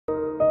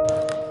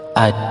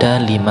Ada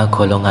 5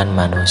 golongan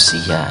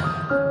manusia,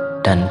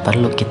 dan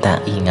perlu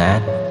kita ingat,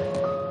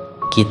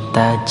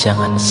 kita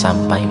jangan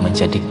sampai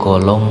menjadi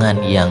golongan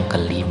yang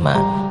kelima.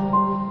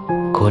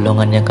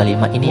 Golongan yang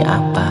kelima ini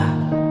apa?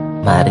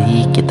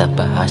 Mari kita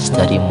bahas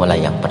dari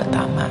mulai yang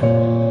pertama.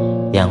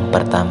 Yang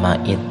pertama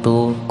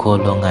itu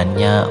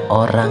golongannya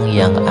orang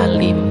yang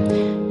alim,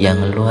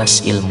 yang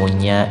luas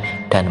ilmunya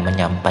dan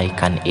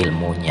menyampaikan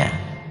ilmunya.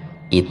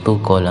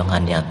 Itu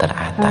golongan yang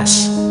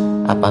teratas.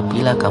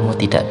 Apabila kamu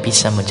tidak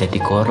bisa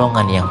menjadi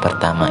golongan yang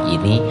pertama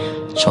ini,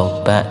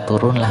 coba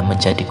turunlah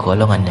menjadi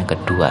golongan yang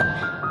kedua.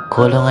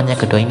 Golongan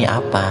yang kedua ini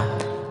apa?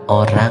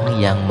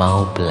 Orang yang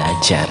mau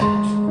belajar.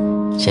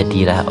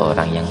 Jadilah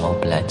orang yang mau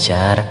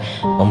belajar,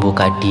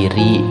 membuka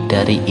diri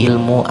dari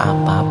ilmu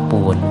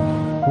apapun,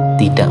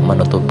 tidak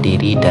menutup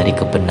diri dari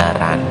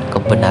kebenaran.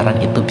 Kebenaran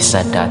itu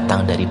bisa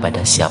datang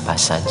daripada siapa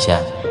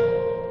saja.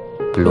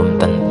 Belum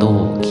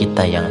tentu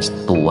kita yang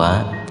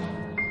tua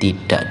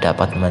tidak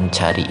dapat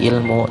mencari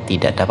ilmu,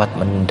 tidak dapat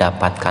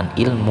mendapatkan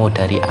ilmu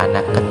dari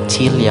anak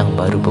kecil yang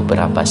baru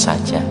beberapa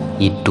saja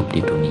hidup di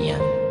dunia,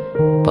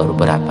 baru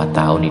berapa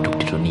tahun hidup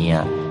di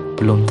dunia.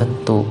 Belum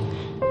tentu,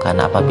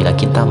 karena apabila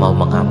kita mau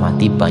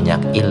mengamati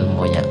banyak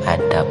ilmu yang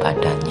ada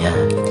padanya.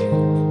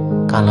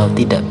 Kalau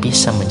tidak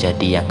bisa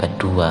menjadi yang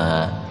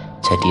kedua,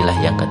 jadilah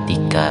yang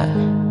ketiga,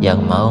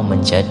 yang mau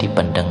menjadi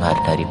pendengar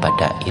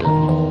daripada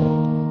ilmu.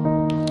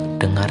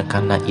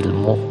 Dengarkanlah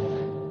ilmu,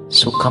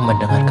 suka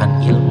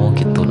mendengarkan ilmu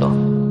gitu loh.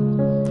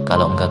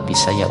 Kalau enggak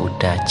bisa ya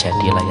udah,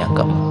 jadilah yang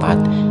keempat,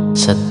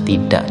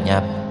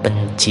 setidaknya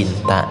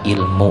pencinta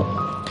ilmu.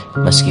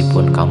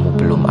 Meskipun kamu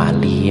belum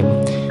alim,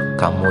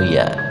 kamu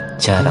ya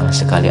jarang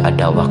sekali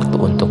ada waktu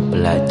untuk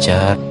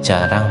belajar,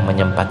 jarang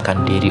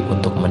menyempatkan diri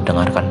untuk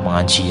mendengarkan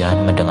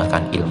pengajian,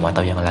 mendengarkan ilmu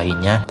atau yang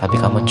lainnya, tapi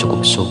kamu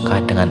cukup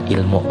suka dengan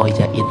ilmu. Oh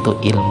ya, itu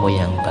ilmu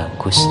yang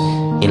bagus,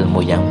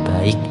 ilmu yang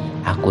baik,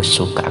 aku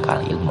suka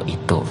akan ilmu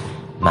itu,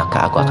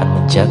 maka aku akan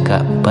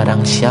menjaga.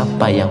 Barang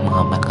siapa yang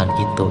mengamalkan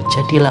itu,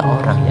 jadilah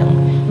orang yang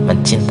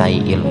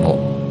mencintai ilmu.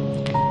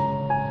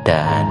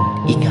 Dan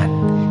ingat,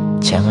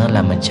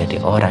 janganlah menjadi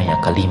orang yang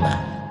kelima,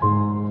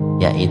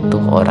 yaitu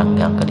orang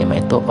yang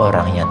kelima itu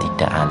orang yang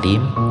tidak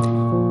alim,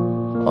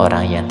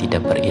 orang yang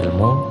tidak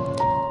berilmu,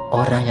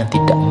 orang yang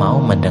tidak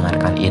mau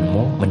mendengarkan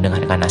ilmu,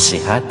 mendengarkan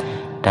nasihat,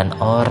 dan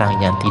orang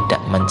yang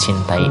tidak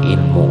mencintai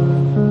ilmu.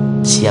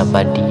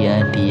 Siapa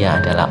dia? Dia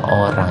adalah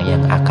orang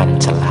yang akan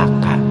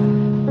celaka.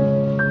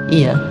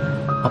 Iya,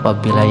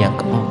 apabila yang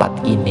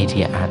keempat ini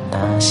di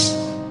atas,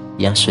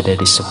 yang sudah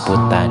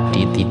disebut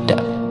tadi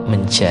tidak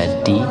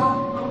menjadi,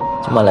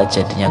 malah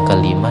jadinya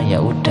kelima, ya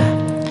udah,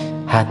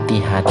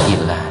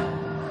 hati-hatilah.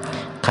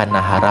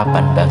 Karena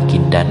harapan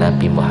baginda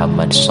Nabi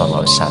Muhammad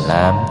SAW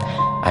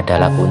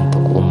adalah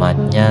untuk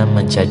umatnya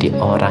menjadi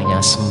orang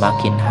yang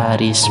semakin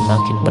hari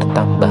semakin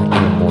bertambah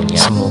ilmunya.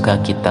 Semoga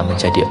kita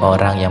menjadi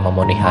orang yang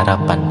memenuhi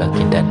harapan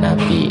baginda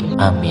Nabi.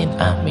 Amin,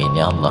 amin,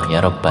 ya Allah, ya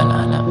Rabbal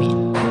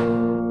Alamin.